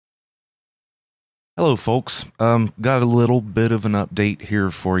Hello, folks. Got a little bit of an update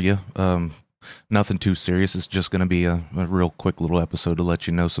here for you. Nothing too serious. It's just going to be a real quick little episode to let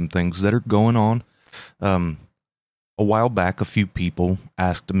you know some things that are going on. Um, a while back, a few people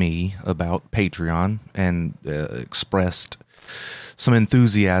asked me about Patreon and expressed some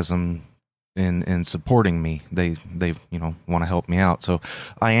enthusiasm in supporting me. They want to help me out. So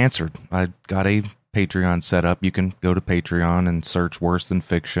I answered. I got a Patreon set up. You can go to Patreon and search Worse Than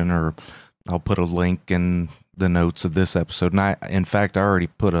Fiction, or I'll put a link in the notes of this episode. And in fact, I already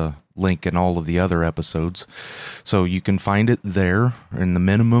put a link in all of the other episodes. So you can find it there. And the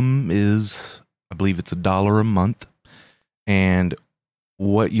minimum is, I believe it's $1 a month. And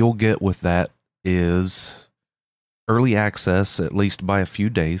what you'll get with that is early access, at least by a few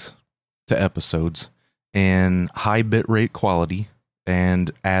days, to episodes in high bitrate quality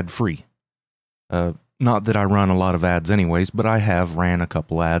and ad free. Not that I run a lot of ads anyways, but I have ran a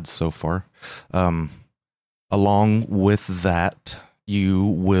couple ads so far. Along with that, you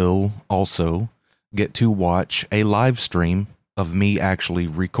will also get to watch a live stream of me actually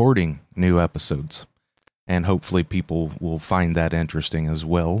recording new episodes. And hopefully people will find that interesting as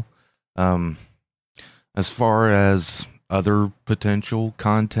well. As far as other potential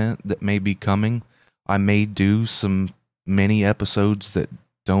content that may be coming, I may do some mini episodes that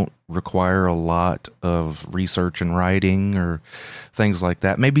don't require a lot of research and writing or things like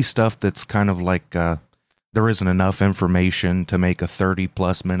that. Maybe stuff that's kind of like there isn't enough information to make a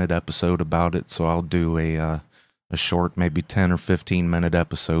 30+ minute episode about it. So I'll do a short, maybe 10 or 15 minute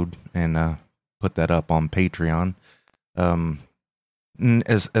episode and put that up on Patreon.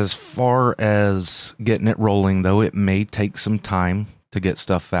 As far as getting it rolling, though, it may take some time to get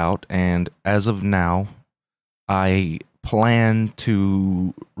stuff out. And as of now, I plan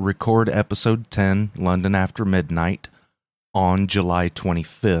to record episode 10, London After Midnight, on July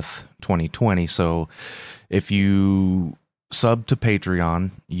 25th, 2020. So if you sub to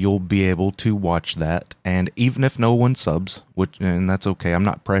Patreon, you'll be able to watch that. And even if no one subs, and that's okay, I'm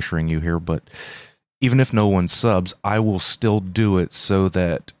not pressuring you here, but even if no one subs, I will still do it so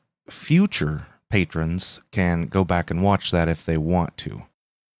that future patrons can go back and watch that if they want to.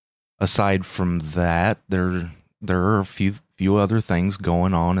 Aside from that, there are a few other things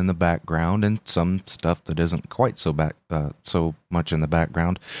going on in the background, and some stuff that isn't quite so much in the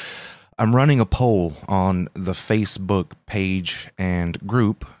background. I'm running a poll on the Facebook page and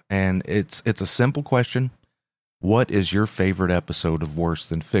group, and it's a simple question. What is your favorite episode of Worse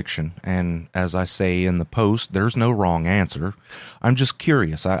Than Fiction? And as I say in the post, there's no wrong answer. I'm just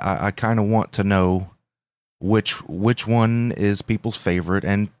curious. I kind of want to know which one is people's favorite,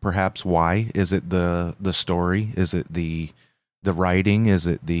 and perhaps why. Is it the story? Is it the writing? Is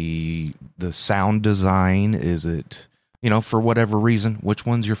it the sound design? Is it, for whatever reason, which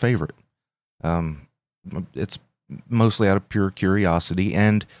one's your favorite? It's mostly out of pure curiosity.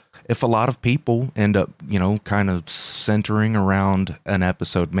 And if a lot of people end up, kind of centering around an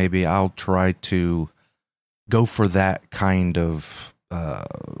episode, maybe I'll try to go for that kind of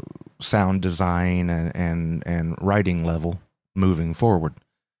sound design and writing level moving forward.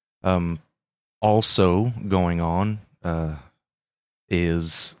 Also going on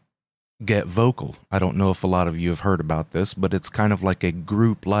is Get Vocal. I don't know if a lot of you have heard about this, but it's kind of like a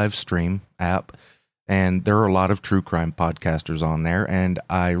group live stream app. And there are a lot of true crime podcasters on there. And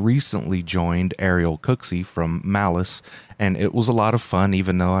I recently joined Ariel Cooksey from Malice. And it was a lot of fun,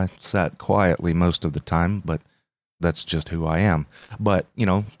 even though I sat quietly most of the time. But that's just who I am. But,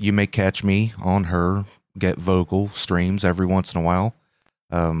 you may catch me on her Get Vocal streams every once in a while.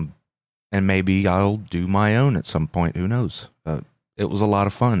 And maybe I'll do my own at some point. Who knows? It was a lot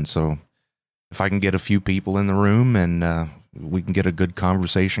of fun. So if I can get a few people in the room and we can get a good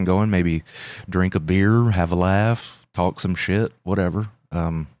conversation going, maybe drink a beer, have a laugh, talk some shit, whatever.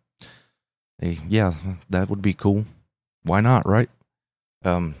 Yeah, that would be cool. Why not, right?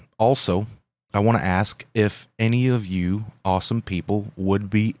 Also, I want to ask if any of you awesome people would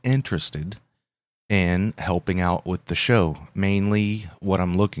be interested in helping out with the show. Mainly what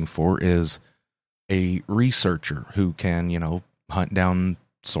I'm looking for is a researcher who can, hunt down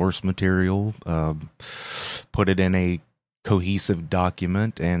source material, put it in a cohesive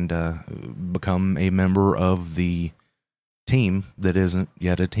document, and become a member of the team that isn't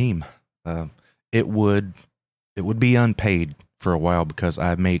yet a team. It would be unpaid for a while because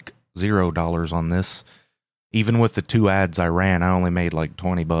I make $0 on this. Even with the 2 ads I ran, I only made like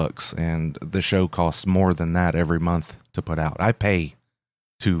 $20, and the show costs more than that every month to put out. I pay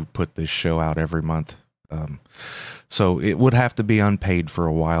to put this show out every month. So it would have to be unpaid for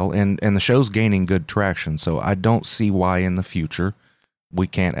a while, and the show's gaining good traction, so I don't see why in the future we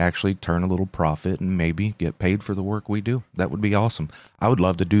can't actually turn a little profit and maybe get paid for the work we do. That would be awesome. I would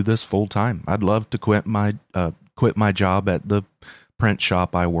love to do this full time. I'd love to quit my job at the print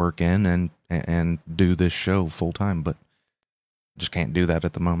shop I work in and do this show full time, but just can't do that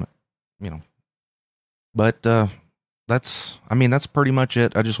at the moment, you know. But that's pretty much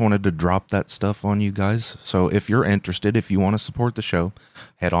it. I just wanted to drop that stuff on you guys. So if you're interested, if you want to support the show,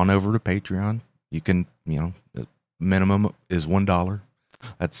 head on over to Patreon. You can, the minimum is $1.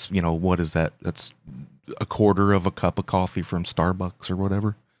 That's, what is that? That's a quarter of a cup of coffee from Starbucks or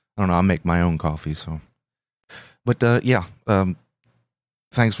whatever. I don't know. I make my own coffee, so. But yeah,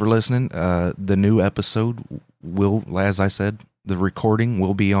 thanks for listening. The new episode will, as I said, the recording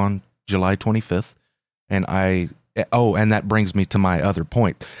will be on July 25th. And and that brings me to my other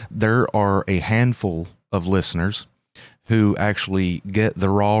point. There are a handful of listeners who actually get the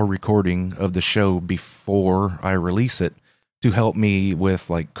raw recording of the show before I release it to help me with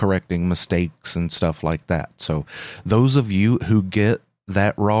like correcting mistakes and stuff like that. So those of you who get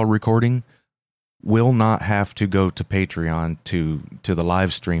that raw recording will not have to go to Patreon to the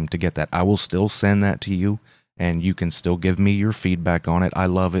live stream to get that. I will still send that to you, and you can still give me your feedback on it. I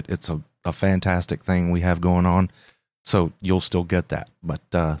love it. It's a fantastic thing we have going on. So you'll still get that. But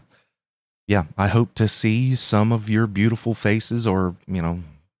yeah, I hope to see some of your beautiful faces or,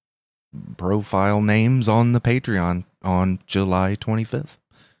 profile names on the Patreon on July 25th.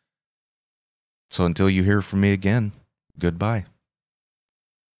 So until you hear from me again, goodbye.